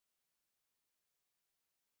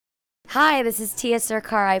Hi, this is Tia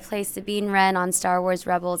Sircar. I play Sabine Wren on Star Wars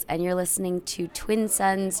Rebels, and you're listening to Twin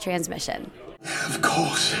Suns Transmission. Of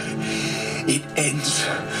course, it ends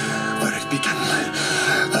where it began,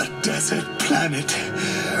 a desert planet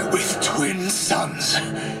with twin suns.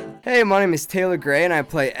 Hey, my name is Taylor Gray, and I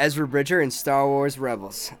play Ezra Bridger in Star Wars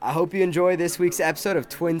Rebels. I hope you enjoy this week's episode of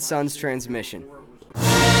Twin Suns Transmission.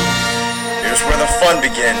 Here's where the fun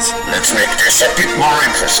begins. Let's make this a bit more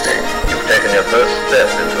interesting. You've taken your first step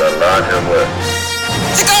into a larger world.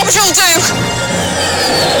 The garbage will do!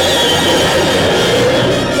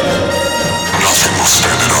 Nothing will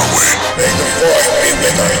stand in our way. May the Force be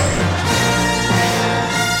with us.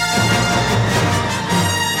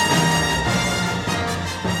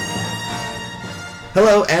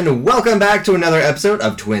 Hello and welcome back to another episode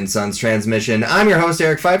of Twin Suns Transmission. I'm your host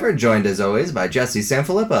Eric Pfeiffer, joined as always by Jesse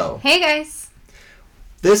Sanfilippo. Hey guys!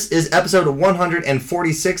 This is episode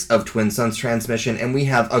 146 of Twin Suns Transmission, and we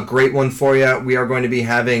have a great one for you. We are going to be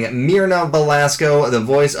having Myrna Velasco, the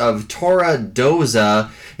voice of Tora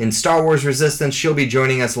Doza in Star Wars Resistance. She'll be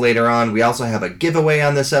joining us later on. We also have a giveaway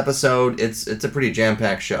on this episode. It's a pretty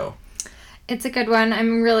jam-packed show. It's a good one.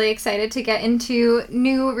 I'm really excited to get into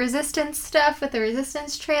new Resistance stuff with the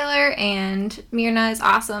Resistance trailer, and Myrna is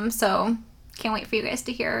awesome, so can't wait for you guys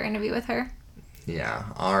to hear our interview with her. Yeah,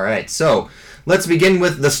 alright. So, let's begin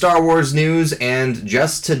with the Star Wars news, and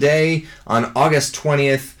just today, on August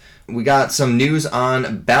 20th, we got some news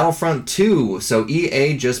on Battlefront 2. So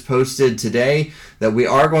EA just posted today that we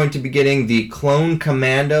are going to be getting the Clone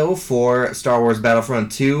Commando for Star Wars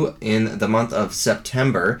Battlefront 2 in the month of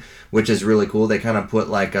September, which is really cool. They kind of put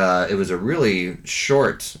it was a really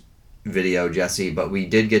short video, Jesse, but we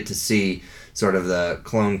did get to see sort of the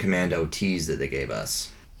Clone Commando tease that they gave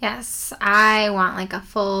us. Yes, I want like a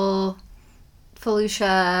full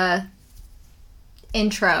Felucia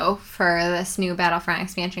intro for this new Battlefront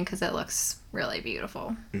expansion because it looks really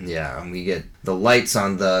beautiful. Yeah, and we get the lights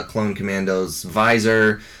on the Clone Commando's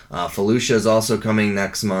visor. Felucia is also coming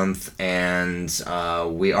next month, and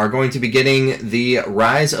we are going to be getting the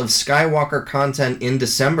Rise of Skywalker content in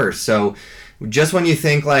December. So just when you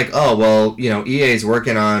think like, oh, well, EA is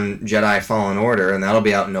working on Jedi Fallen Order, and that'll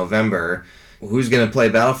be out in November, who's going to play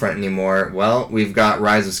Battlefront anymore? Well, we've got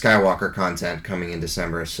Rise of Skywalker content coming in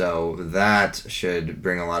December, so that should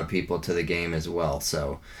bring a lot of people to the game as well.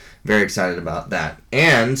 So, very excited about that.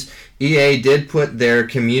 And EA did put their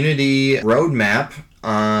community roadmap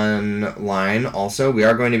online also. We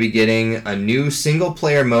are going to be getting a new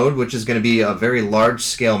single-player mode, which is going to be a very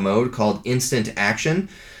large-scale mode called Instant Action.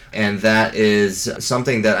 And that is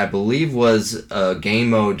something that I believe was a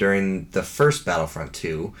game mode during the first Battlefront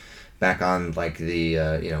 2. Back on like the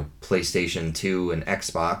PlayStation 2 and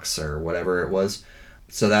Xbox or whatever it was.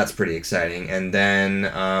 So that's pretty exciting. And then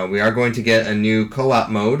we are going to get a new co-op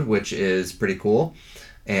mode, which is pretty cool.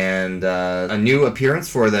 And a new appearance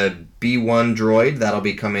for the B1 droid that'll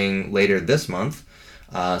be coming later this month.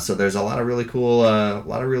 So there's a lot of really cool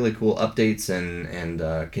updates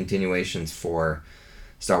and continuations for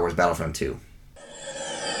Star Wars Battlefront 2.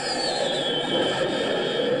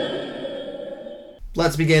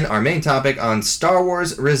 Let's begin our main topic on Star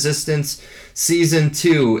Wars Resistance Season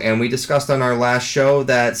 2. And we discussed on our last show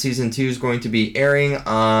that Season 2 is going to be airing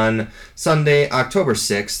on Sunday, October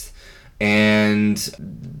 6th. And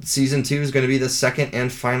Season 2 is going to be the second and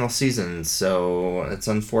final season. So it's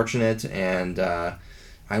unfortunate, and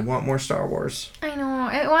I want more Star Wars. I know.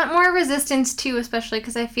 I want more Resistance too, especially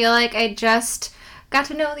because I feel like I just got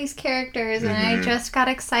to know these characters, and I just got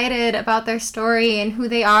excited about their story and who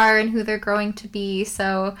they are and who they're growing to be.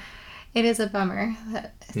 So it is a bummer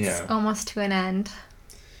that it's almost to an end.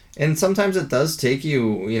 And sometimes it does take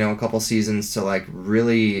you, a couple seasons to like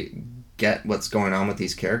really get what's going on with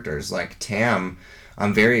these characters. Like Tam,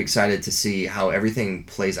 I'm very excited to see how everything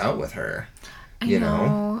plays out with her. I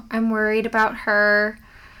know. I'm worried about her.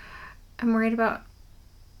 I'm worried about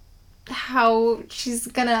how she's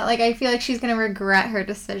gonna, I feel like she's gonna regret her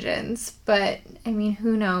decisions, but I mean,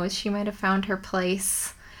 who knows? She might have found her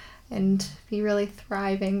place and be really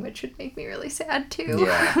thriving, which would make me really sad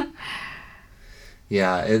too.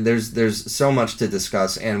 Yeah, there's so much to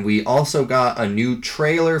discuss, and we also got a new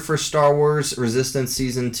trailer for Star Wars Resistance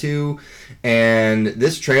Season 2, and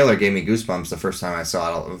this trailer gave me goosebumps the first time I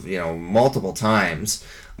saw it, multiple times.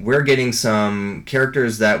 We're getting some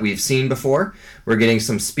characters that we've seen before. We're getting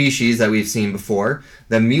some species that we've seen before.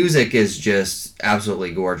 The music is just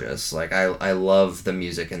absolutely gorgeous. I love the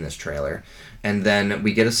music in this trailer. And then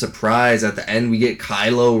we get a surprise at the end. We get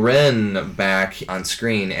Kylo Ren back on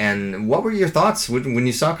screen. And what were your thoughts when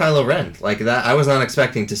you saw Kylo Ren? Like that, I was not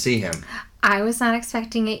expecting to see him. I was not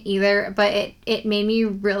expecting it either, but it made me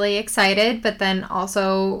really excited, but then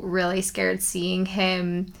also really scared seeing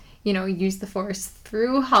him, use the Force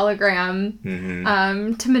through hologram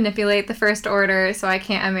to manipulate the First Order. So I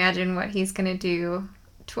can't imagine what he's going to do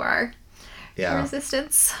to our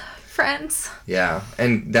Resistance friends. Yeah,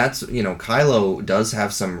 and that's, Kylo does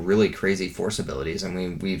have some really crazy Force abilities. I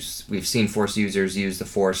mean, we've seen Force users use the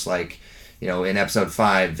Force, like, in Episode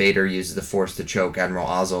 5, Vader uses the Force to choke Admiral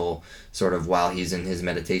Ozzel sort of while he's in his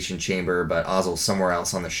meditation chamber, but Ozzel's somewhere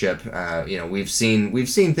else on the ship. We've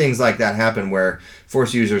seen things like that happen where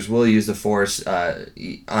Force users will use the Force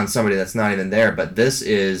on somebody that's not even there, but this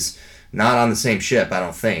is not on the same ship, I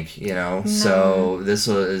don't think, No. So this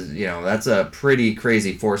was, that's a pretty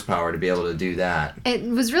crazy Force power to be able to do that. It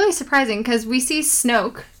was really surprising because we see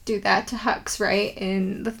Snoke do that to Hux, right?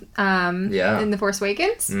 In the in The Force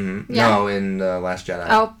Awakens? Mm-hmm. Yeah. No, in The Last Jedi.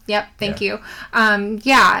 Oh, yep, thank you.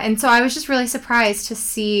 And so I was just really surprised to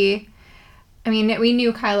see. I mean, we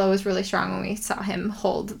knew Kylo was really strong when we saw him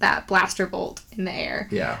hold that blaster bolt in the air.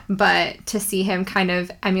 Yeah. But to see him kind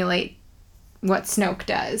of emulate what Snoke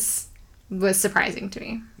does was surprising to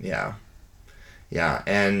me. Yeah. Yeah,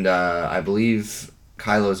 and I believe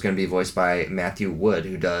Kylo is going to be voiced by Matthew Wood,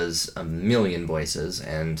 who does a million voices,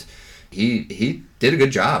 and he did a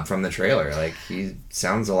good job from the trailer. Like, he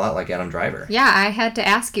sounds a lot like Adam Driver. Yeah, I had to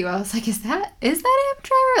ask you. I was like, is that Adam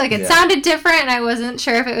Driver? Like, it sounded different, and I wasn't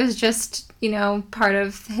sure if it was just, part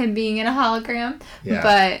of him being in a hologram.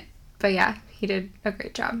 Yeah. But yeah, he did a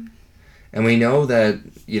great job. And we know that,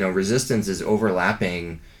 Resistance is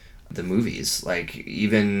overlapping the movies. Like,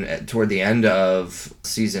 even toward the end of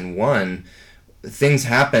Season 1, things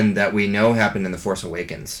happened that we know happened in The Force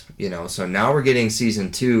Awakens, so now we're getting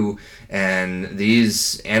Season 2, and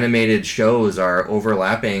these animated shows are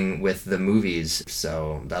overlapping with the movies,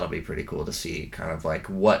 so that'll be pretty cool to see kind of like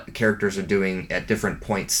what characters are doing at different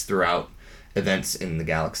points throughout events in the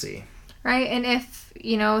galaxy. Right, and if,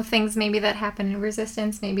 things maybe that happen in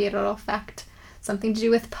Resistance, maybe it'll affect something to do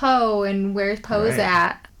with Poe and where Poe's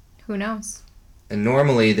at. Who knows? And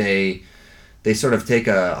normally they sort of take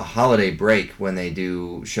a holiday break when they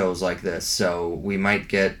do shows like this. So we might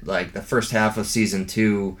get like the first half of Season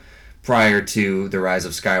 2 prior to The Rise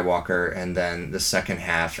of Skywalker, and then the second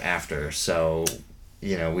half after. So,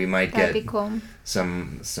 we might get cool.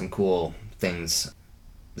 some cool things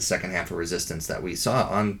the second half of Resistance that we saw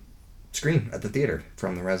on screen at the theater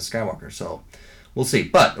from The Rise of Skywalker. So we'll see.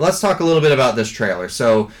 But let's talk a little bit about this trailer.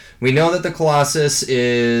 So we know that the Colossus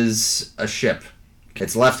is a ship.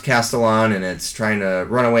 It's left Castellan, and it's trying to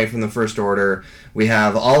run away from the First Order. We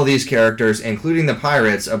have all of these characters, including the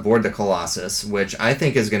pirates, aboard the Colossus, which I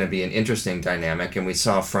think is going to be an interesting dynamic. And we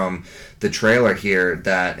saw from the trailer here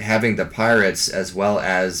that having the pirates as well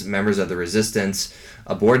as members of the Resistance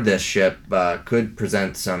aboard this ship could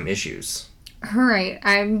present some issues. Right.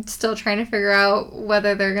 I'm still trying to figure out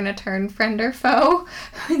whether they're going to turn friend or foe.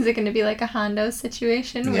 Is it going to be like a Hondo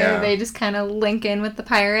situation where they just kind of link in with the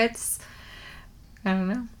pirates? I don't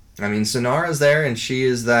know. I mean, Sonara's there, and she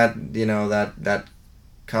is that, that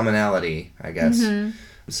commonality, I guess. Mm-hmm.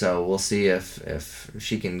 So we'll see if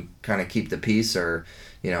she can kind of keep the peace, or,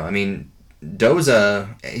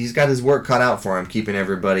 Doza, he's got his work cut out for him, keeping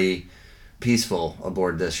everybody peaceful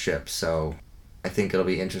aboard this ship. So I think it'll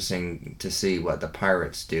be interesting to see what the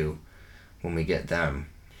pirates do when we get them.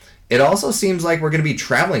 It also seems like we're going to be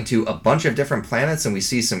traveling to a bunch of different planets, and we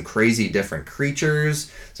see some crazy different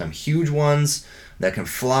creatures, some huge ones that can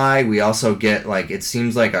fly. We also get, it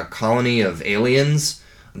seems like a colony of aliens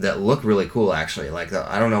that look really cool, actually.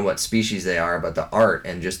 I don't know what species they are, but the art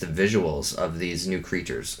and just the visuals of these new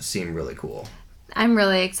creatures seem really cool. I'm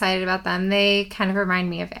really excited about them. They kind of remind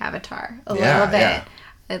me of Avatar a little bit.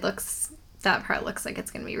 Yeah. That part looks like it's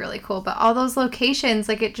going to be really cool. But all those locations,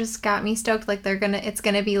 it just got me stoked. It's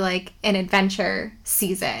going to be like an adventure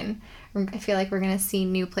season. I feel like we're going to see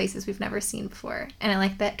new places we've never seen before. And I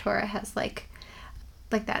like that Torah has like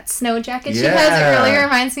that snow jacket she has. It really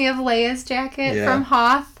reminds me of Leia's jacket from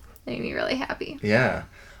Hoth. It made me really happy. Yeah.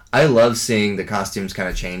 I love seeing the costumes kind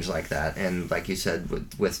of change like that. And like you said,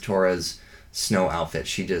 with Torah's snow outfit,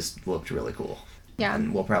 she just looked really cool. Yeah.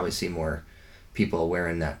 And we'll probably see more people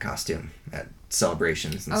wearing that costume at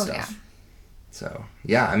celebrations and stuff. Yeah. So,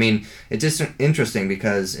 it's just interesting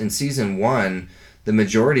because in Season 1, the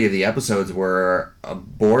majority of the episodes were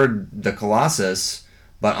aboard the Colossus,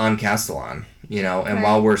 but on Castellan, and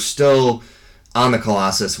while we're still on the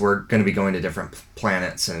Colossus, we're going to be going to different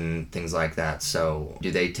planets and things like that. So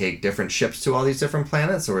do they take different ships to all these different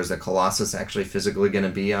planets, or is the Colossus actually physically going to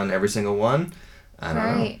be on every single one? I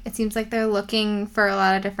don't know. It seems like they're looking for a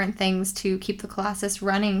lot of different things to keep the Colossus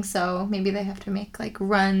running, so maybe they have to make, like,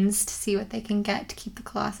 runs to see what they can get to keep the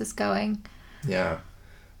Colossus going. Yeah.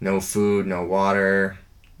 No food, no water,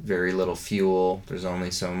 very little fuel. There's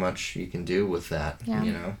only so much you can do with that,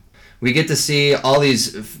 you know? We get to see all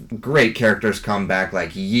these great characters come back,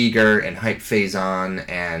 like Yeager and Hype Phazon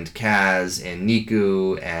and Kaz and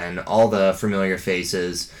Niku and all the familiar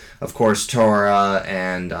faces. Of course, Tora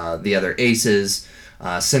and the other aces.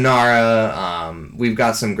 Sinara. We've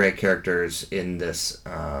got some great characters in this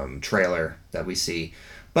trailer that we see.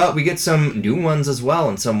 But we get some new ones as well,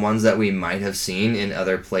 and some ones that we might have seen in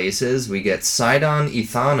other places. We get Sidon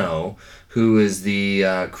Ithano, who is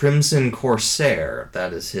the Crimson Corsair.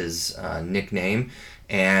 That is his nickname.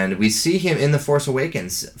 And we see him in The Force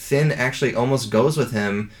Awakens. Finn actually almost goes with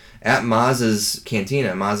him at Maz's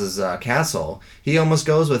cantina, Maz's castle. He almost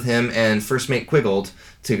goes with him and First Mate Quiggled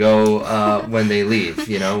to go when they leave,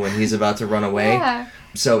 you know, when he's about to run away. Yeah.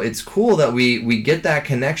 So it's cool that we get that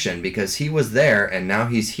connection because he was there and now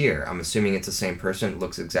he's here. I'm assuming it's the same person. It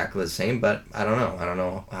looks exactly the same, but I don't know. I don't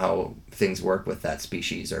know how things work with that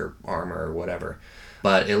species or armor or whatever.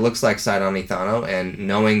 But it looks like Sidon Ithano, and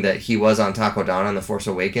knowing that he was on Takodana in The Force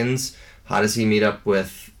Awakens, how does he meet up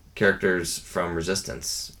with characters from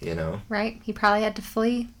Resistance, you know? Right. He probably had to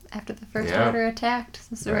flee after the First Order attacked.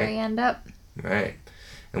 This is where he ended up. Right.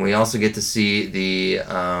 And we also get to see the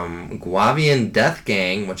Guavian Death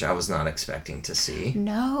Gang, which I was not expecting to see.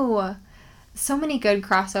 No. So many good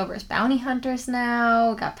crossovers. Bounty hunters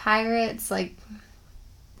now. Got pirates. Like,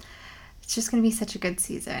 it's just going to be such a good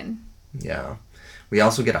season. Yeah. We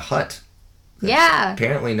also get a Hutt. Yeah.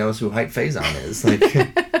 Apparently knows who Hype Phazon is. Like,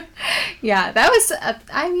 yeah, that was,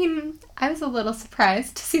 I was a little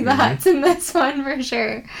surprised to see the Hutts in this one for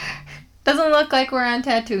sure. Doesn't look like we're on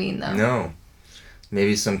Tatooine, though. No.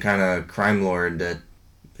 Maybe some kind of crime lord that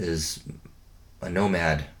is a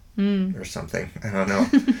nomad or something. I don't know.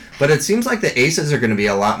 But it seems like the aces are going to be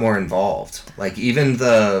a lot more involved. Like, even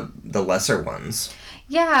the lesser ones.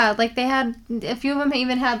 Yeah, like they had, a few of them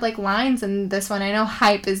even had like lines in this one. I know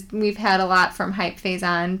we've had a lot from Hype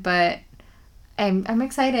Phazon, but I'm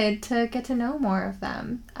excited to get to know more of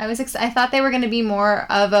them. I thought they were going to be more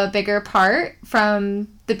of a bigger part from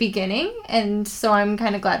the beginning, and so I'm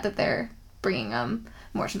kind of glad that they're bringing them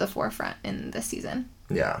more to the forefront in this season.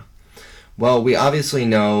 Yeah. Well, we obviously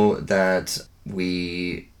know that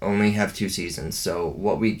we only have 2 seasons, so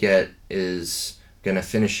what we get is going to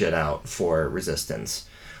finish it out for Resistance.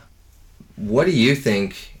 What do you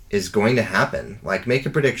think is going to happen? Like, make a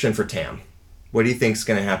prediction for Tam. What do you think is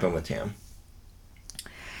going to happen with Tam?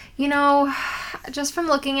 You know, just from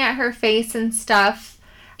looking at her face and stuff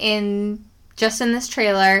in this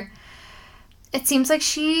trailer, it seems like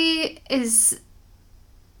she is,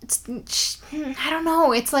 I don't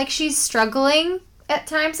know, it's like she's struggling at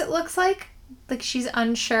times, it looks like. Like she's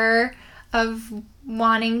unsure of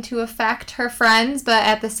wanting to affect her friends, but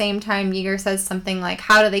at the same time, Yeager says something like,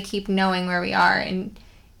 how do they keep knowing where we are? And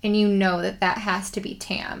you know that has to be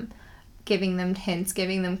Tam, giving them hints,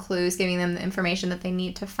 giving them clues, giving them the information that they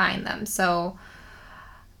need to find them. So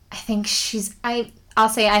I think I'll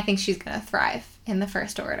say I think she's going to thrive in the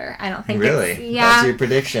First Order. I don't think really? That's your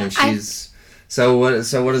prediction. So what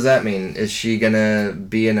does that mean? Is she going to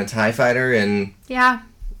be in a TIE fighter in Yeah,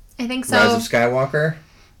 I think so. Rise of Skywalker?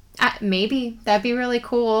 Maybe. That'd be really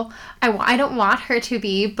cool. I don't want her to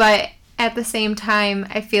be, but at the same time,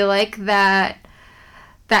 I feel like that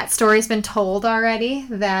story's been told already,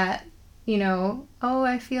 that, you know, oh,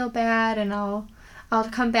 I feel bad and I'll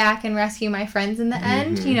come back and rescue my friends in the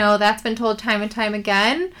end. You know, that's been told time and time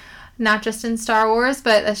again, not just in Star Wars,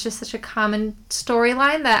 but that's just such a common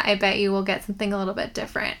storyline that I bet you will get something a little bit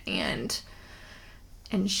different, and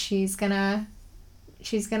she's gonna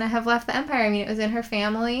have left the Empire. I mean, it was in her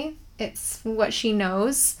family. It's what she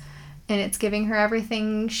knows, and it's giving her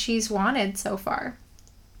everything she's wanted so far.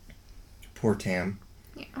 Poor Tam.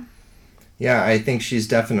 Yeah. Yeah, I think she's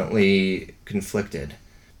definitely conflicted.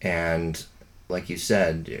 And like you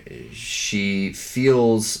said, she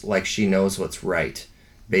feels like she knows what's right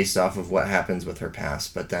based off of what happens with her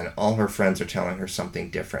past, but then all her friends are telling her something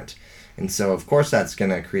different. And so, of course, that's going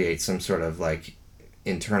to create some sort of, like,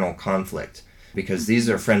 internal conflict, because these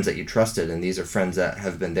are friends that you trusted, and these are friends that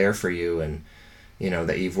have been there for you, and, you know,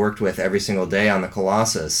 that you've worked with every single day on the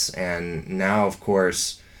Colossus. And now, of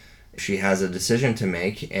course, she has a decision to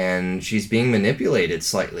make, and she's being manipulated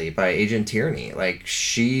slightly by Agent Tierney. Like,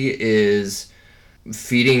 she is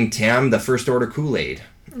feeding Tam the First Order Kool-Aid.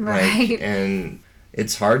 Right. Like, and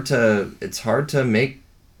it's hard to make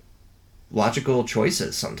logical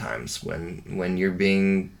choices sometimes when you're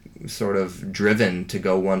being sort of driven to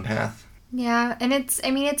go one path. Yeah, and it's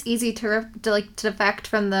easy to defect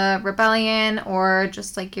from the rebellion or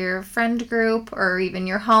just like your friend group or even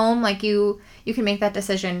your home. Like you can make that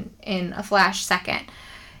decision in a flash second.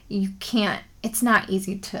 It's not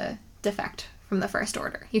easy to defect from the First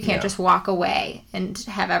Order. You can't just walk away and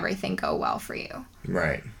have everything go well for you.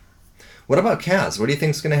 Right. What about Kaz? What do you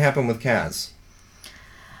think's going to happen with Kaz?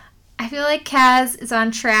 I feel like Kaz is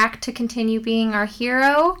on track to continue being our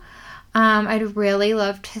hero. I'd really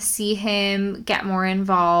love to see him get more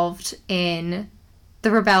involved in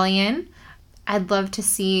the rebellion. I'd love to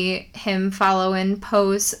see him follow in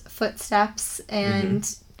Poe's footsteps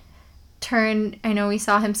and turn. I know we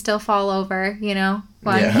saw him still fall over,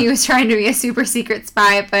 when he was trying to be a super secret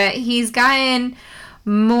spy, but he's gotten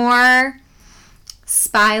more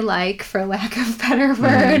spy-like, for lack of a better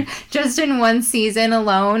word, just in one season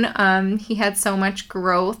alone. He had so much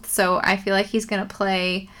growth, so I feel like he's going to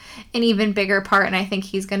play an even bigger part, and I think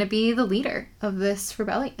he's going to be the leader of this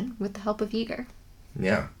rebellion with the help of Yeager.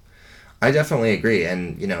 Yeah, I definitely agree.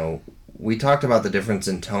 And, we talked about the difference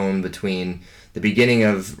in tone between the beginning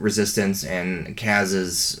of Resistance and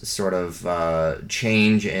Kaz's sort of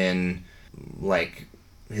change in, like,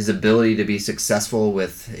 his ability to be successful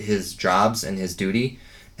with his jobs and his duty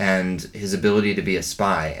and his ability to be a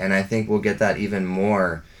spy. And I think we'll get that even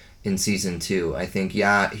more in season 2. I think,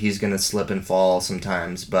 he's going to slip and fall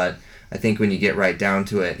sometimes, but I think when you get right down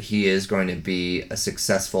to it, he is going to be a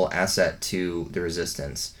successful asset to the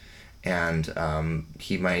Resistance. And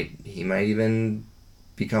he might even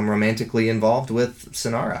become romantically involved with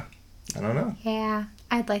Synara. I don't know. Yeah,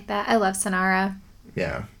 I'd like that. I love Synara.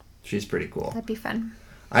 Yeah, she's pretty cool. That'd be fun.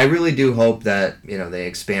 I really do hope that they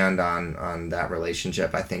expand on that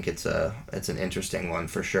relationship. I think it's an interesting one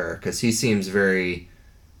for sure, because he seems very,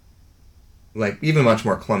 like, even much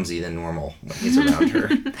more clumsy than normal when he's around her.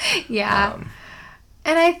 Yeah.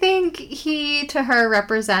 And I think he to her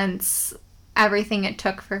represents everything it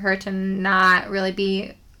took for her to not really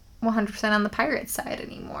be 100% on the pirate side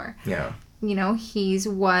anymore. Yeah. He's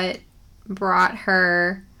what brought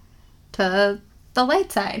her to the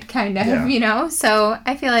light side, kind of, So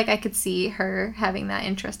I feel like I could see her having that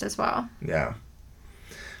interest as well. Yeah.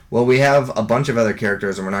 Well, we have a bunch of other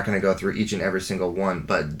characters, and we're not going to go through each and every single one,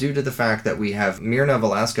 but due to the fact that we have Myrna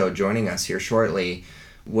Velasco joining us here shortly,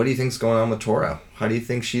 what do you think's going on with Tora? How do you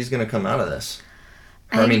think she's going to come out of this?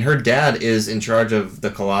 Her dad is in charge of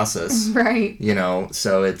the Colossus. Right.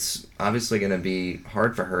 So it's obviously going to be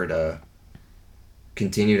hard for her to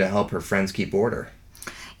continue to help her friends keep order.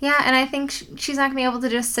 Yeah, and I think she's not going to be able to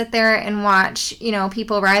just sit there and watch,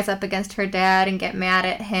 people rise up against her dad and get mad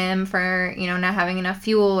at him for, not having enough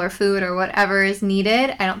fuel or food or whatever is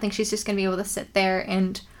needed. I don't think she's just going to be able to sit there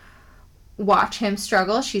and watch him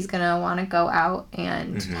struggle. She's going to want to go out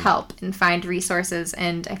and help and find resources,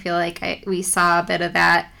 and I feel like we saw a bit of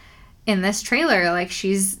that in this trailer. Like,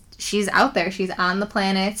 she's out there. She's on the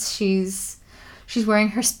planets. She's wearing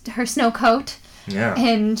her snow coat. Yeah.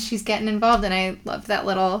 And she's getting involved, and I love that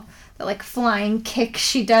flying kick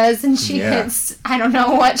she does, and she hits, I don't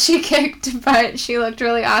know what she kicked, but she looked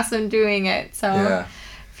really awesome doing it. So I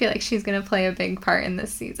feel like she's going to play a big part in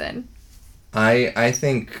this season. I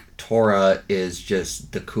think Tora is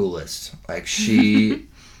just the coolest. Like, she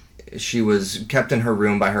was kept in her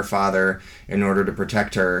room by her father in order to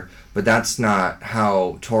protect her, but that's not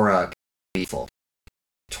how Tora can be full.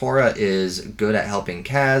 Tora is good at helping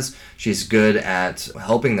Kaz. She's good at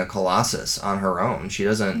helping the Colossus on her own. She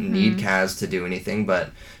doesn't need Kaz to do anything,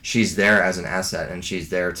 but she's there as an asset, and she's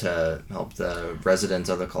there to help the residents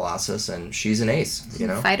of the Colossus, and she's an ace,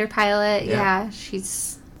 Fighter pilot, yeah.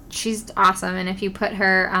 She's awesome, and if you put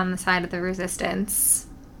her on the side of the Resistance,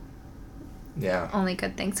 only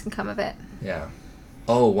good things can come of it. Yeah.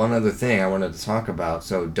 Oh, one other thing I wanted to talk about.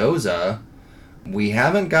 So Doza, we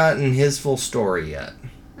haven't gotten his full story yet.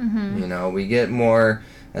 We get more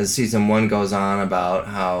as season 1 goes on about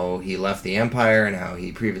how he left the Empire and how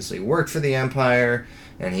he previously worked for the Empire,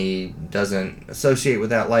 and he doesn't associate with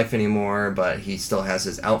that life anymore, but he still has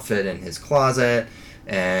his outfit in his closet.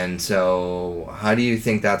 And so how do you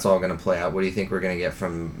think that's all going to play out? What do you think we're going to get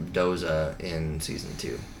from Doza in season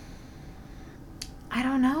 2? I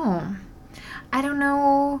don't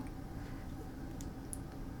know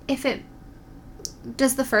if it...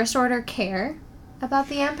 Does the First Order care about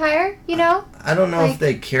the Empire, I don't know if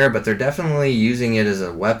they care, but they're definitely using it as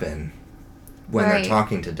a weapon when they're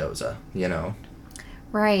talking to Doza,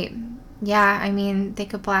 Right. Yeah, they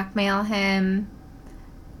could blackmail him,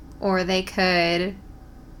 or they could...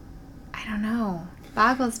 I don't know.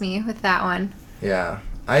 Boggles me with that one. Yeah.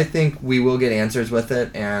 I think we will get answers with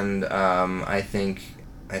it, and I think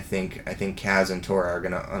I think Kaz and Tora are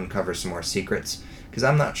going to uncover some more secrets, because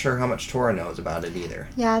I'm not sure how much Tora knows about it either.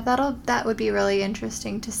 Yeah, that would be really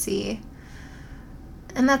interesting to see.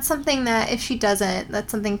 And that's something that if she doesn't,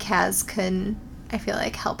 that's something Kaz can, I feel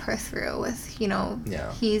like, help her through with,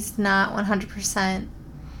 He's not 100%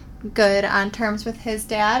 good on terms with his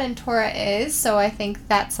dad, and Tora is, so I think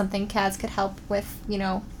that's something Kaz could help with,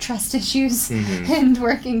 trust issues and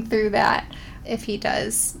working through that if he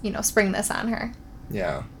does, spring this on her.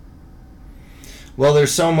 Yeah. Well,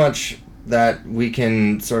 there's so much that we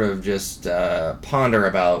can sort of just ponder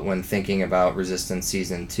about when thinking about Resistance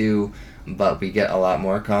Season 2, but we get a lot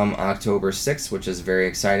more come October 6th, which is very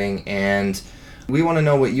exciting, and we want to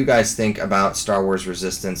know what you guys think about Star Wars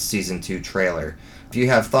Resistance Season 2 trailer. If you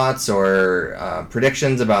have thoughts or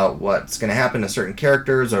predictions about what's going to happen to certain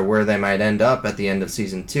characters or where they might end up at the end of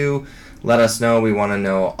Season 2, let us know. We want to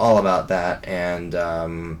know all about that.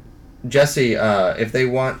 And Jesse, if they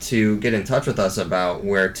want to get in touch with us about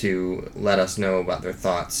where to let us know about their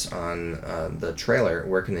thoughts on the trailer,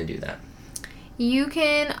 where can they do that? You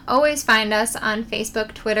can always find us on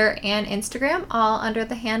Facebook, Twitter, and Instagram, all under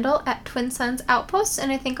the handle at Twin Suns Outposts.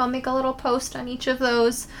 And I think I'll make a little post on each of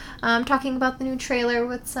those talking about the new trailer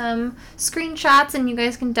with some screenshots, and you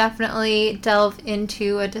guys can definitely delve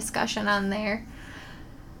into a discussion on there.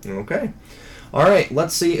 Okay. All right,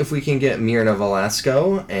 let's see if we can get Myrna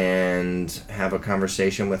Velasco and have a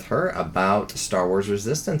conversation with her about Star Wars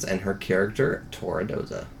Resistance and her character, Tora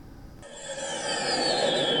Doza.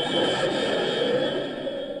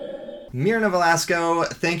 Myrna Velasco,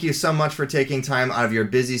 thank you so much for taking time out of your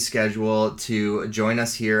busy schedule to join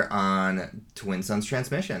us here on Twin Suns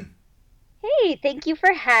Transmission. Hey, thank you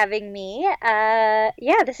for having me.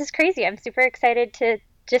 This is crazy. I'm super excited to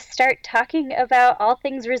just start talking about all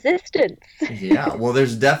things Resistance. Yeah, well,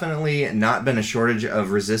 there's definitely not been a shortage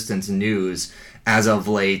of Resistance news as of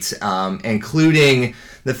late, including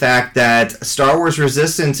the fact that Star Wars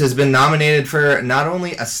Resistance has been nominated for not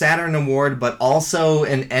only a Saturn Award, but also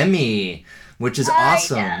an Emmy, which is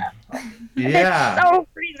awesome. Yeah. It's so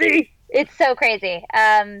crazy. It's so crazy.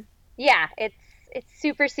 It's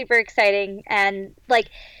super, super exciting. And, like,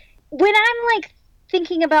 when I'm, like,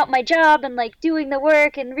 thinking about my job and, like, doing the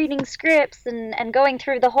work and reading scripts and going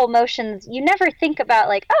through the whole motions, you never think about,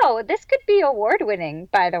 like, oh, this could be award-winning,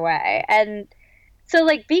 by the way. And so,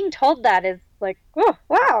 like, being told that is like, oh,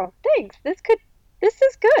 wow, thanks. This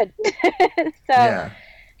is good.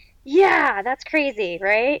 Yeah, that's crazy,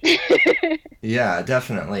 right? Yeah,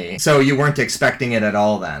 definitely. So you weren't expecting it at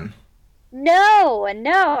all then? No.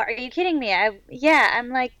 Are you kidding me? I'm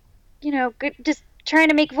like, good, just trying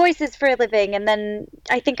to make voices for a living. And then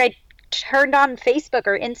I think I turned on Facebook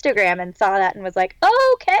or Instagram and saw that and was like,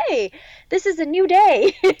 oh, okay, this is a new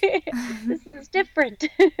day. This is different.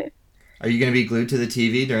 Are you going to be glued to the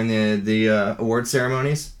TV during the award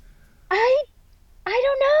ceremonies? I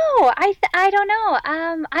don't know. I don't know.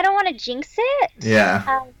 I don't want to jinx it.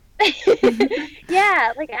 Yeah.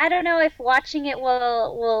 Yeah, like I don't know if watching it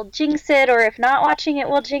will jinx it or if not watching it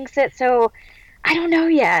will jinx it. So I don't know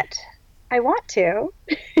yet. I want to.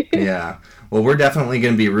 Yeah. Well, we're definitely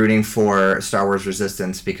going to be rooting for Star Wars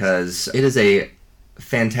Resistance because it is a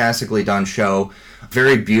fantastically done show.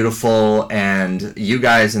 Very beautiful, and you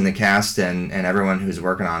guys in the cast and everyone who's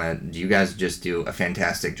working on it, you guys just do a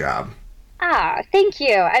fantastic job. Ah, thank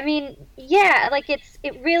you. I mean, yeah, like it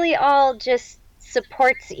really all just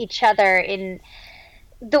supports each other in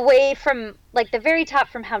the way from like the very top,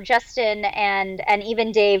 from how Justin and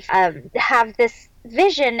even Dave have this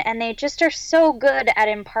vision, and they just are so good at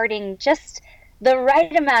imparting just the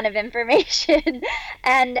right amount of information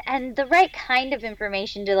and the right kind of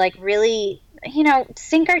information to like really,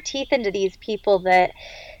 sink our teeth into these people that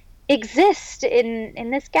exist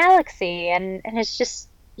in this galaxy. And it's just,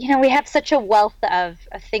 we have such a wealth of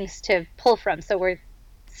things to pull from. So we're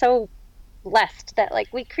so blessed that like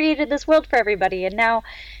we created this world for everybody and now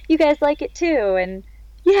you guys like it too. And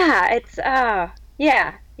yeah, it's,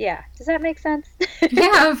 yeah. Does that make sense?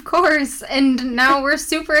 Yeah, of course. And now we're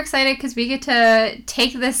super excited because we get to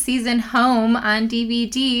take this season home on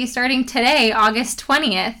DVD starting today, August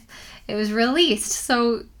 20th. It was released.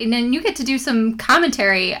 So, and then you get to do some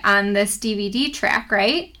commentary on this DVD track,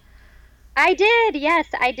 right? I did, yes.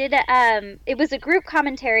 I did. It was a group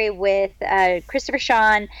commentary with Christopher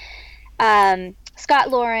Sean, Scott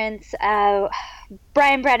Lawrence,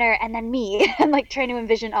 Brian Brenner, and then me. I'm like trying to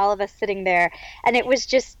envision all of us sitting there. And it was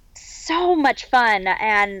just so much fun.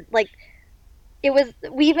 And like,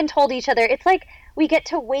 we even told each other, it's like we get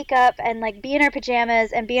to wake up and like be in our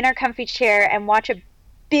pajamas and be in our comfy chair and watch a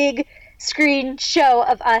big screen show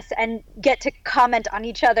of us and get to comment on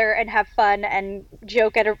each other and have fun and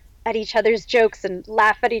joke at each other's jokes and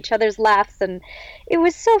laugh at each other's laughs, and it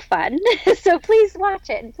was so fun. So please watch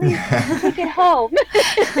it and please take it home.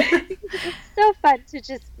 It's so fun to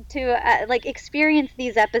just like experience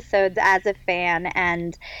these episodes as a fan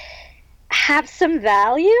and have some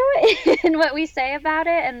value in what we say about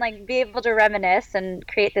it, and like be able to reminisce and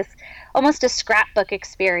create this almost a scrapbook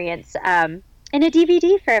experience in a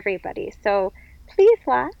DVD for everybody. So please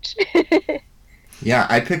watch. Yeah,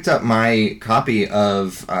 I picked up my copy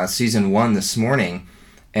of season 1 this morning,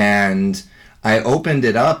 and I opened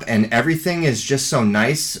it up, and everything is just so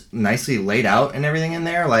nicely laid out and everything in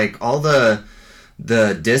there. Like all the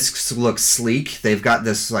discs look sleek. They've got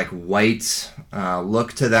this like white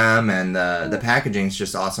look to them, and the packaging's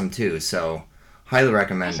just awesome too. So highly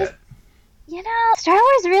recommend it. You know, Star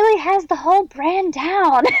Wars really has the whole brand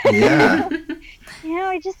down. Yeah. You know,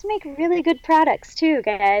 we just make really good products too,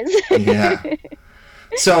 guys. Yeah.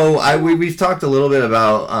 So we've talked a little bit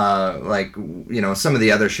about like, you know, some of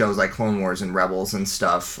the other shows like Clone Wars and Rebels and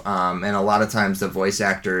stuff, and a lot of times the voice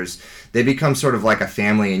actors, they become sort of like a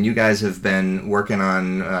family, and you guys have been working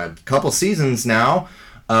on a couple seasons now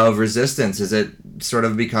of Resistance. Has it sort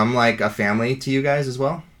of become like a family to you guys as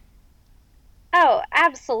well? Oh,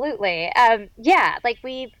 absolutely. Yeah, like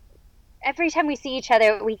every time we see each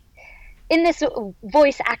other, in this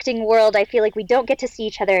voice acting world, I feel like we don't get to see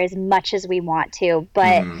each other as much as we want to.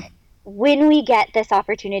 But when we get this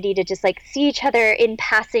opportunity to just like see each other in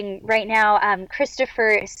passing right now,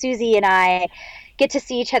 Christopher, Susie, and I get to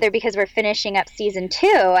see each other because we're finishing up season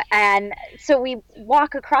 2. And so we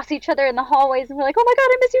walk across each other in the hallways and we're like, oh my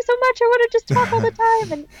God, I miss you so much. I want to just talk all the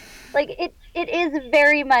time. And like, it is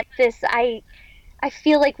very much this, I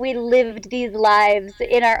feel like we lived these lives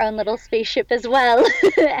in our own little spaceship as well.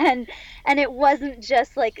 and it wasn't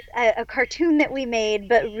just like a cartoon that we made,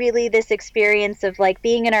 but really this experience of like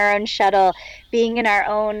being in our own shuttle, being in our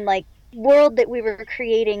own like world that we were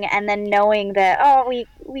creating, and then knowing that, oh,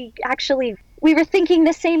 we were thinking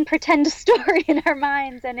the same pretend story in our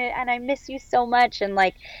minds, and I miss you so much. And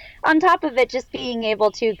like on top of it, just being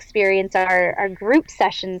able to experience our group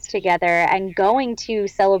sessions together and going to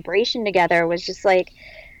Celebration together was just like,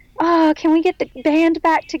 oh, can we get the band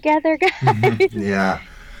back together, guys? Yeah.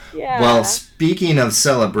 Yeah. Well, speaking of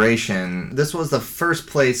Celebration, this was the first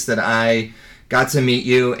place that I got to meet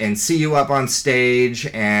you and see you up on stage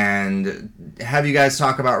and have you guys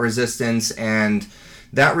talk about Resistance. And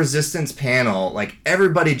that Resistance panel, like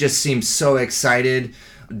everybody just seemed so excited.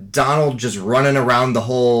 Donald just running around the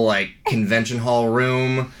whole like convention hall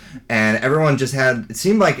room, and everyone just had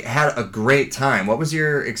a great time. What was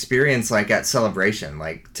your experience like at Celebration?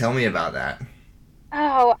 Like, tell me about that.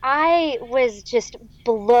 Oh, I was just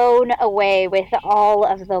blown away with all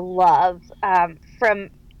of the love from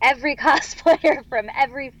every cosplayer, from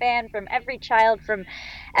every fan, from every child, from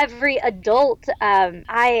every adult.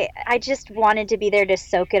 I just wanted to be there to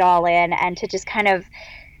soak it all in and to just kind of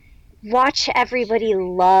watch everybody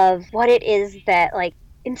love what it is that like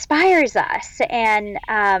inspires us. And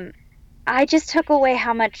I just took away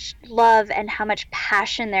how much love and how much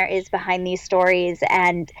passion there is behind these stories.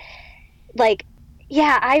 And like,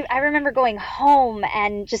 yeah, I remember going home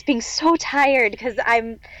and just being so tired because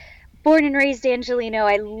I'm born and raised Angelino.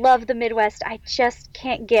 I love the Midwest. I just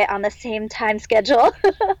can't get on the same time schedule.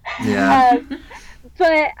 Yeah.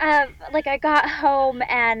 But like I got home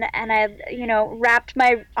and I, you know, wrapped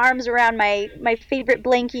my arms around my favorite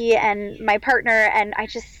blankie and my partner, and I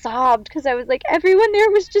just sobbed because I was like, everyone there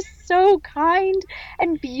was just so kind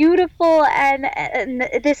and beautiful, and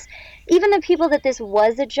this, even the people that this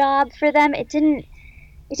was a job for them, it didn't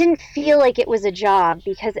feel like it was a job,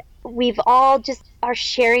 because we've all just are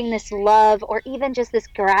sharing this love, or even just this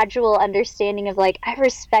gradual understanding of like, I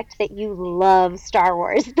respect that you love Star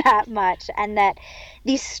Wars that much, and that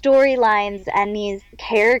these storylines and these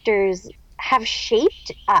characters have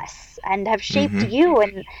shaped us and have shaped you,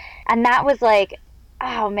 and that was like,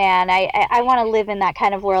 oh man, I want to live in that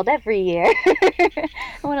kind of world every year. I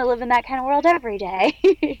want to live in that kind of world every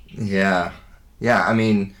day. Yeah. I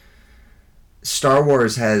mean, Star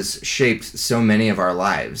Wars has shaped so many of our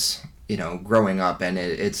lives, you know, growing up, and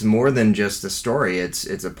it's more than just a story.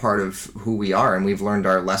 It's a part of who we are, and we've learned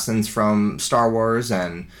our lessons from Star Wars.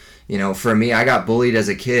 And, you know, for me, I got bullied as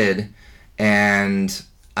a kid, and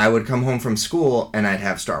I would come home from school and I'd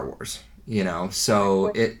have Star Wars, you know,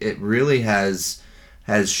 so it really has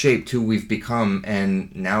shaped who we've become.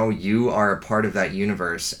 And now you are a part of that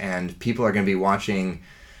universe, and people are going to be watching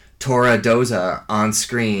Tora Doza on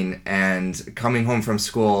screen and coming home from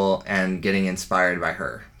school and getting inspired by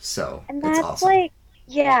her. So and it's that's awesome. like,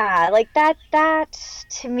 Yeah, like that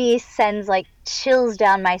to me sends like chills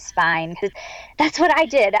down my spine. 'Cause that's what I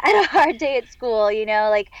did. I had a hard day at school,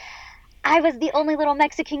 like I was the only little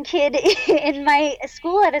Mexican kid in my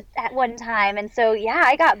school at one time. And so yeah,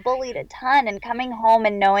 I got bullied a ton, and coming home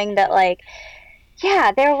and knowing that like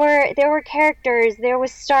yeah, there were characters, there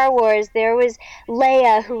was Star Wars, there was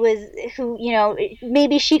Leia who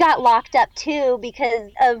maybe she got locked up too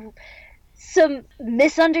because of some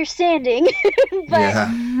misunderstanding. But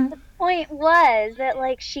Yeah. the point was that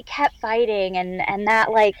like she kept fighting, and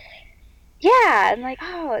that like yeah, and like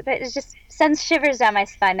oh, that it just sends shivers down my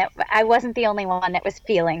spine that I wasn't the only one that was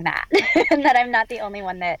feeling that. And that I'm not the only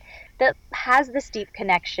one that has this deep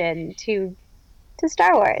connection to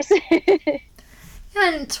Star Wars.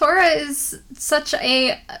 And Tora is such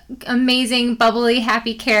a amazing, bubbly,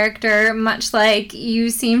 happy character, much like you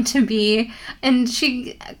seem to be. And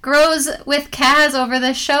she grows with Kaz over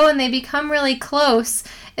the show, and they become really close.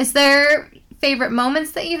 Is there favorite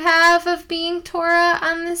moments that you have of being Tora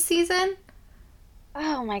on this season?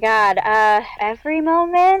 Oh my God, every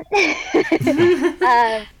moment.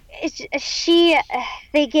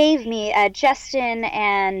 They gave me Justin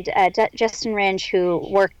and Justin Ringe, who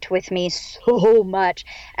worked with me so much,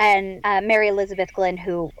 and Mary Elizabeth Glynn,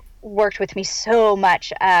 who worked with me so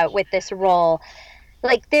much with this role.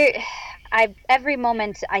 Like every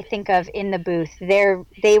moment I think of in the booth,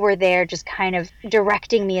 they were there, just kind of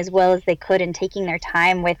directing me as well as they could, and taking their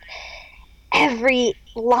time with every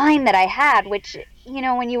line that I had, which,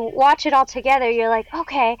 when you watch it all together, you're like,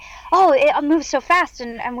 okay, oh, it moves so fast,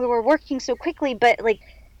 and we were working so quickly, but like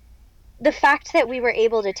the fact that we were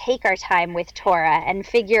able to take our time with Tora and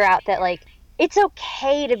figure out that like it's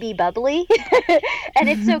okay to be bubbly and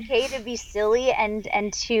it's okay to be silly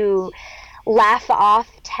and to laugh off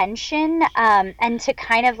tension, and to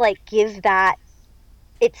kind of like give that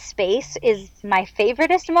its space is my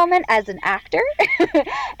favoriteest moment as an actor.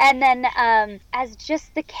 And then as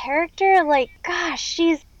just the character, like gosh,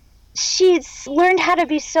 she's learned how to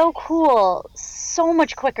be so cool so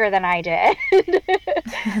much quicker than I did.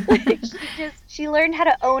 Like she learned how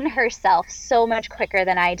to own herself so much quicker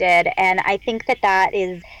than I did, and I think that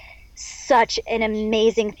is such an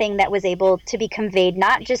amazing thing that was able to be conveyed,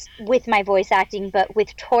 not just with my voice acting, but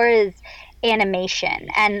with Tora's animation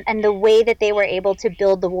and the way that they were able to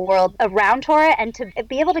build the world around Tora, and to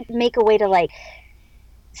be able to make a way to like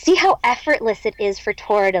see how effortless it is for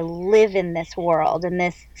Tora to live in this world, in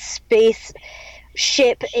this space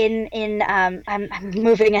ship in I'm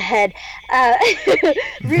moving ahead,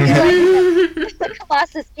 realizing that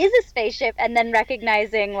Colossus is a spaceship, and then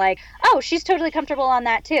recognizing like, oh, she's totally comfortable on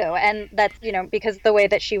that too, and that's because the way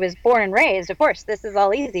that she was born and raised, of course this is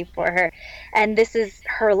all easy for her, and this is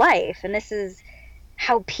her life, and this is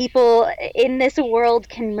how people in this world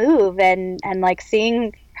can move, and like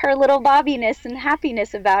seeing her little bobbiness and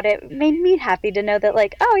happiness about it made me happy to know that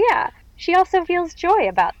like, oh yeah, she also feels joy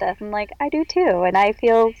about this, and like I do too, and I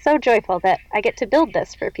feel so joyful that I get to build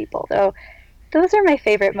this for people. So those are my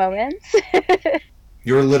favorite moments.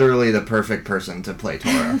 You're literally the perfect person to play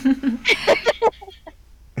Tora.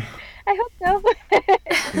 I hope so.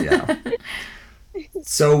 Yeah.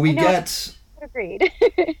 So we get... Agreed.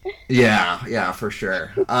 Yeah, for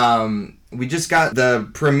sure. We just got the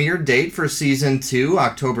premiere date for season 2,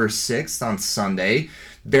 October 6th on Sunday.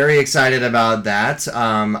 Very excited about that.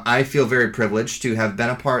 I feel very privileged to have been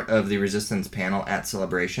a part of the Resistance panel at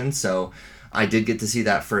Celebration, so I did get to see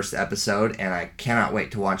that first episode, and I cannot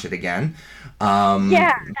wait to watch it again.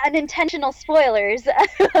 Yeah, unintentional spoilers.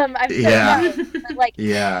 I'm so sorry. But, like,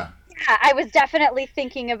 yeah, I was definitely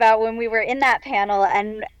thinking about when we were in that panel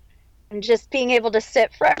and just being able to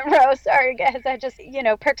sit front row. Sorry, guys, I just,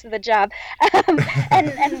 perks of the job.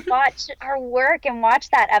 And watch our work and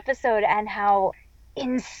watch that episode, and how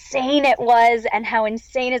insane it was, and how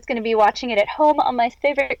insane it's going to be watching it at home on my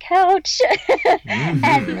favorite couch. And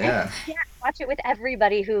watch it with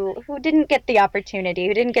everybody who didn't get the opportunity,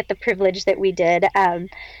 who didn't get the privilege that we did.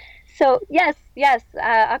 So yes,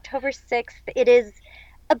 October 6th. It is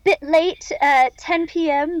a bit late, 10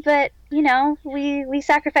 p.m., but we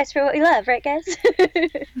sacrifice for what we love, right, guys?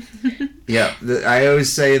 Yeah, I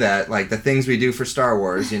always say that, like, the things we do for Star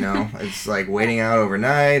Wars, it's like waiting out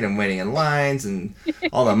overnight and waiting in lines and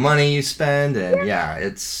all the money you spend, and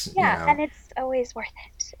it's and it's always worth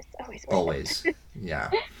it. It's always worth it. Yeah.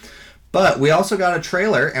 But we also got a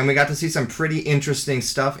trailer, and we got to see some pretty interesting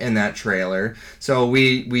stuff in that trailer. So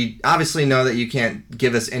we obviously know that you can't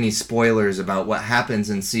give us any spoilers about what happens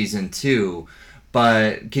in Season 2,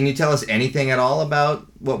 but can you tell us anything at all about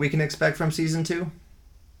what we can expect from Season 2?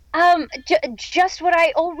 Just what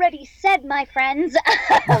I already said, my friends.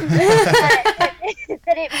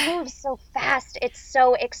 that it moves so fast. It's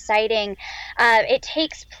so exciting. It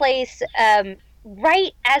takes place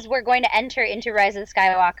right as we're going to enter into Rise of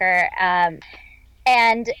Skywalker,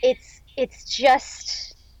 and it's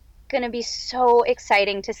just going to be so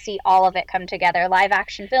exciting to see all of it come together. Live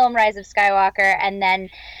action film, Rise of Skywalker, and then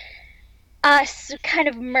us kind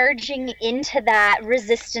of merging into that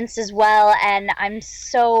Resistance as well. And I'm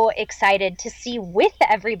so excited to see with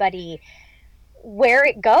everybody where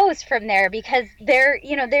it goes from there, because their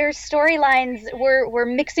storylines, we're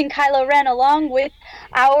mixing Kylo Ren along with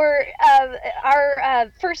our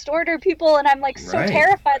First Order people, and I'm like so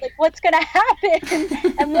terrified, like what's gonna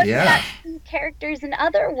happen and what's that characters in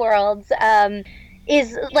other worlds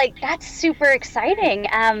is like. That's super exciting.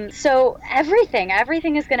 So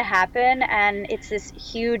everything is gonna happen, and it's this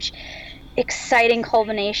huge exciting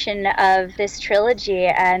culmination of this trilogy,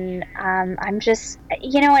 and I'm just,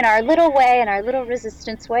 in our little way, in our little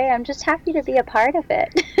Resistance way, I'm just happy to be a part of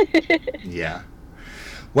it. Yeah.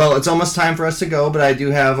 Well, it's almost time for us to go, but I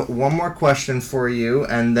do have one more question for you,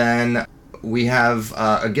 and then we have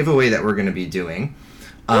a giveaway that we're going to be doing.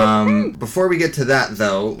 Before we get to that,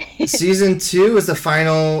 though, season 2 is the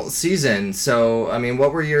final season, so, I mean,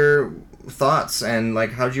 what were your thoughts, and,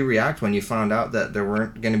 like, how did you react when you found out that there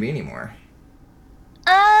weren't going to be any more?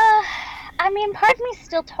 I mean, part of me's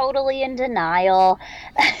still totally in denial.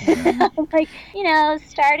 Like,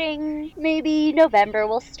 starting maybe November,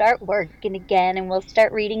 we'll start working again and we'll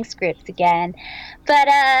start reading scripts again. But,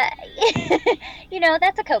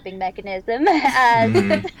 that's a coping mechanism.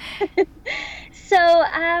 So,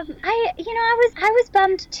 I was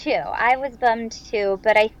bummed too.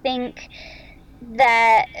 But I think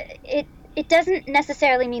that it doesn't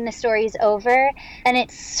necessarily mean the story's over, and it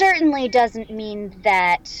certainly doesn't mean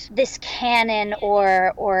that this canon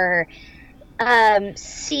or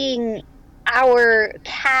seeing our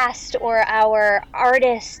cast or our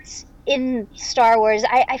artists in Star Wars,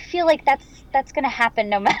 I feel like that's going to happen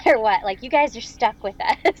no matter what. Like, you guys are stuck with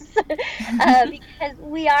us because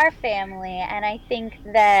we are family, and I think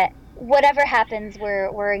that whatever happens,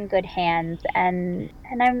 we're in good hands, and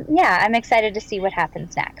I'm excited to see what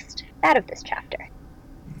happens next out of this chapter.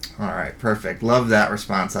 All right, perfect. Love that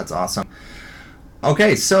response. That's awesome.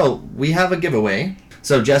 Okay, so we have a giveaway.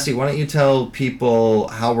 So Jesse, why don't you tell people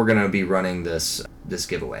how we're going to be running this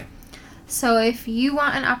giveaway? So if you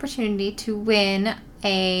want an opportunity to win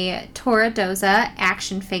a Tora Doza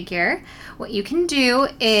action figure, what you can do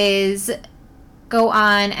is go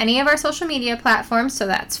on any of our social media platforms. So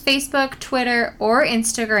that's Facebook, Twitter, or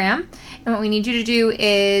Instagram. And what we need you to do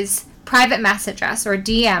is private message us or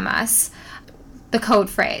DM us the code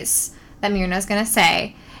phrase that Myrna's going to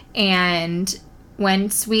say. And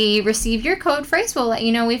once we receive your code phrase, we'll let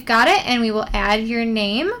you know we've got it, and we will add your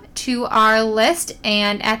name to our list.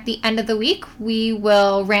 And at the end of the week, we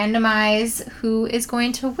will randomize who is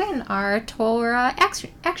going to win our Tora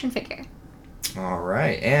action figure. All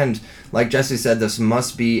right. And like Jesse said, this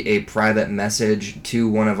must be a private message to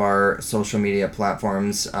one of our social media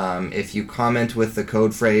platforms. If you comment with the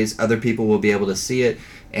code phrase, other people will be able to see it,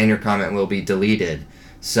 and your comment will be deleted.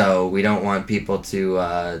 So we don't want people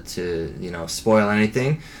to spoil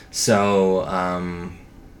anything. So,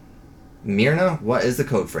 Myrna, what is the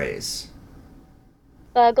code phrase?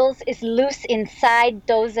 Buggles is loose inside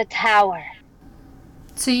Doza Tower.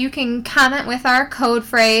 So you can comment with our code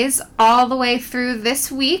phrase all the way through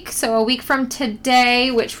this week. So a week from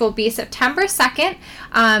today, which will be September 2nd,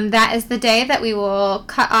 that is the day that we will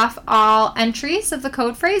cut off all entries of the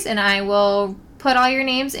code phrase, and I will put all your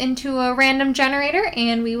names into a random generator,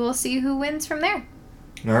 and we will see who wins from there.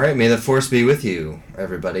 All right. May the Force be with you,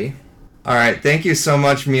 everybody. All right. Thank you so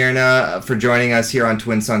much, Myrna, for joining us here on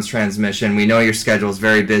Twin Suns Transmission. We know your schedule is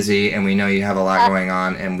very busy, and we know you have a lot going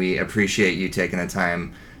on, and we appreciate you taking the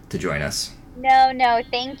time to join us. No.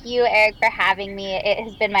 Thank you, Eric, for having me. It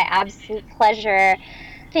has been my absolute pleasure.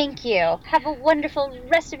 Thank you. Have a wonderful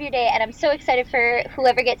rest of your day, and I'm so excited for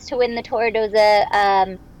whoever gets to win the Tora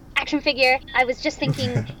Doza action figure. I was just thinking,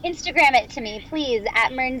 Instagram it to me, please,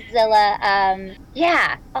 at Mernzilla.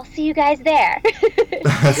 Yeah, I'll see you guys there.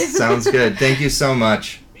 Sounds good. Thank you so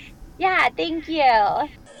much. Yeah, thank you.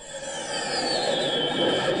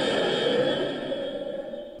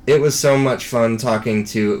 It was so much fun talking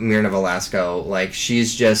to Myrna Velasco. Like, she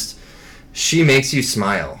makes you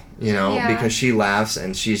smile, because she laughs,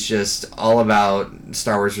 and she's just all about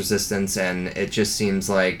Star Wars Resistance, and it just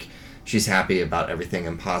seems like she's happy about everything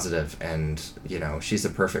and positive, and, she's the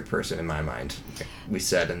perfect person in my mind, like we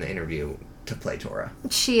said in the interview, to play Tora.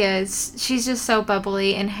 She is. She's just so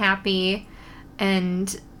bubbly and happy,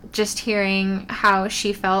 and just hearing how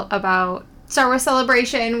she felt about Star Wars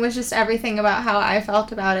Celebration was just everything about how I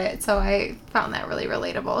felt about it, so I found that really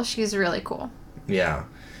relatable. She's really cool. Yeah.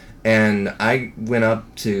 And I went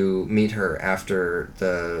up to meet her after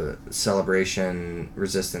the Celebration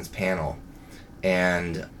Resistance panel.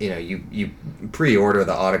 And, you pre-order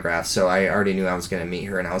the autograph, so I already knew I was going to meet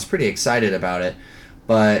her, and I was pretty excited about it.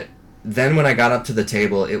 But then when I got up to the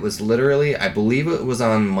table, it was literally, I believe it was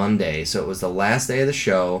on Monday, so it was the last day of the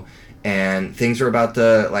show, and things were about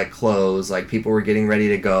to, close, people were getting ready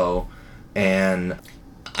to go, and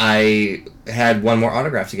I had one more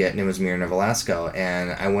autograph to get, and it was Mirna Velasco, and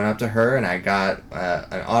I went up to her, and I got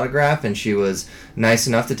an autograph, and she was nice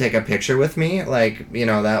enough to take a picture with me.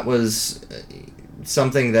 That was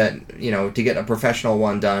something that, to get a professional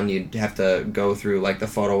one done, you'd have to go through, the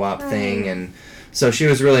photo op thing, and so she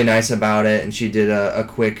was really nice about it, and she did a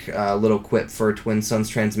quick little quip for Twin Suns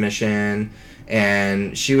Transmission,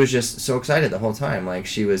 and she was just so excited the whole time.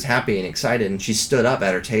 She was happy and excited, and she stood up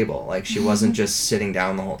at her table. She wasn't just sitting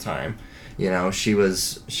down the whole time. She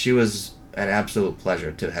was an absolute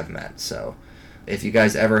pleasure to have met. So if you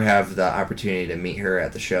guys ever have the opportunity to meet her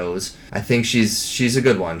at the shows, I think she's a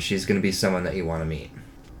good one. She's going to be someone that you want to meet.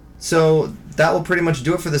 So that will pretty much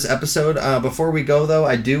do it for this episode. Before we go, though,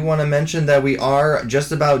 I do want to mention that we are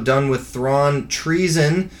just about done with Thrawn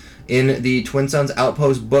Treason in the Twin Suns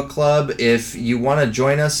Outpost Book Club. If you want to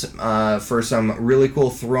join us for some really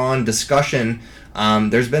cool Thrawn discussion,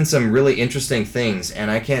 there's been some really interesting things,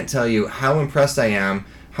 and I can't tell you how impressed I am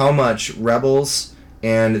how much Rebels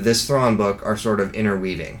and this Thrawn book are sort of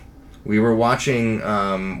interweaving. We were watching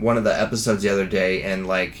one of the episodes the other day, and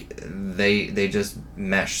they just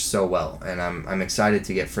mesh so well, and I'm excited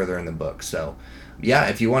to get further in the book. So yeah,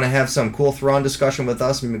 if you want to have some cool Thrawn discussion with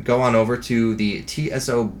us, go on over to the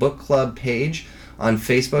TSO Book Club page on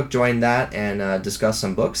Facebook, join that, and discuss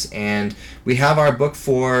some books. And we have our book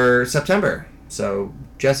for September. So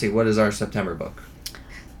Jesse, what is our September book?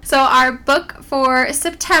 So our book for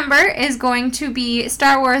September is going to be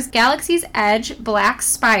Star Wars Galaxy's Edge Black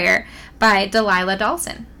Spire by Delilah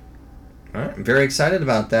Dawson. All right, I'm very excited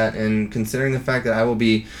about that, and considering the fact that I will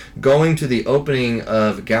be going to the opening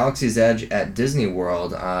of Galaxy's Edge at Disney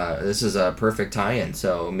World, this is a perfect tie-in,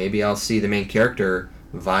 so maybe I'll see the main character,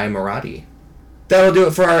 Vi Marathi. That'll do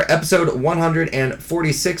it for our episode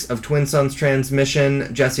 146 of Twin Suns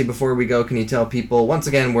Transmission. Jesse, before we go, can you tell people once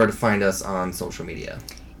again where to find us on social media?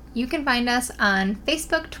 You can find us on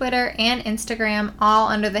Facebook, Twitter, and Instagram, all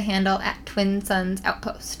under the handle at Twin Suns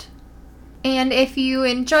Outpost. And if you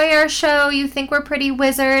enjoy our show, you think we're pretty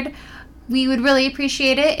wizard, we would really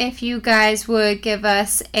appreciate it if you guys would give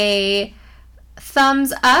us a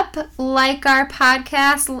thumbs up, like our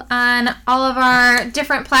podcast on all of our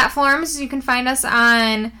different platforms. You can find us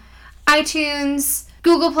on iTunes,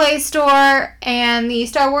 Google Play Store, and the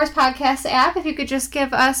Star Wars Podcast app. If you could just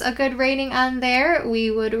give us a good rating on there, we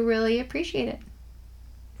would really appreciate it.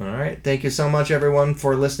 All right. Thank you so much, everyone,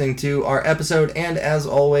 for listening to our episode. And as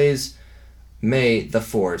always, may the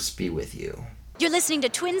Force be with you. You're listening to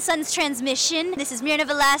Twin Suns Transmission. This is Mirna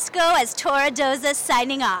Velasco as Tora Doza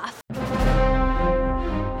signing off.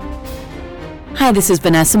 Hi, this is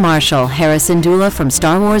Vanessa Marshall, Harrison Dula from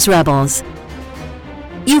Star Wars Rebels.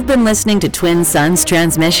 You've been listening to Twin Suns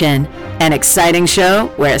Transmission, an exciting show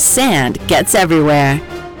where sand gets everywhere.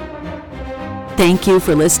 Thank you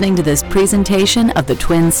for listening to this presentation of the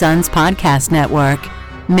Twin Suns Podcast Network.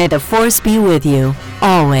 May the Force be with you,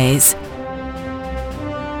 always.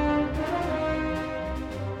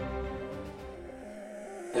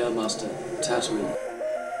 Airmaster, Tatooine.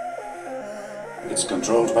 It's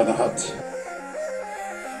controlled by the Hutt.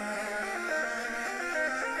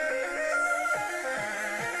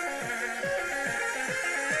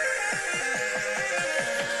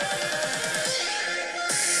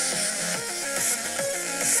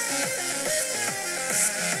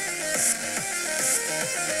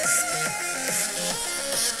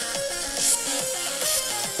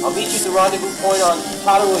 I'll meet you at the rendezvous point on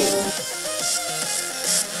Tatooine.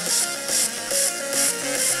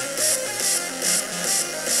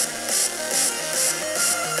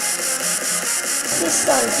 This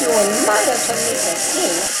son's doing mighty to me,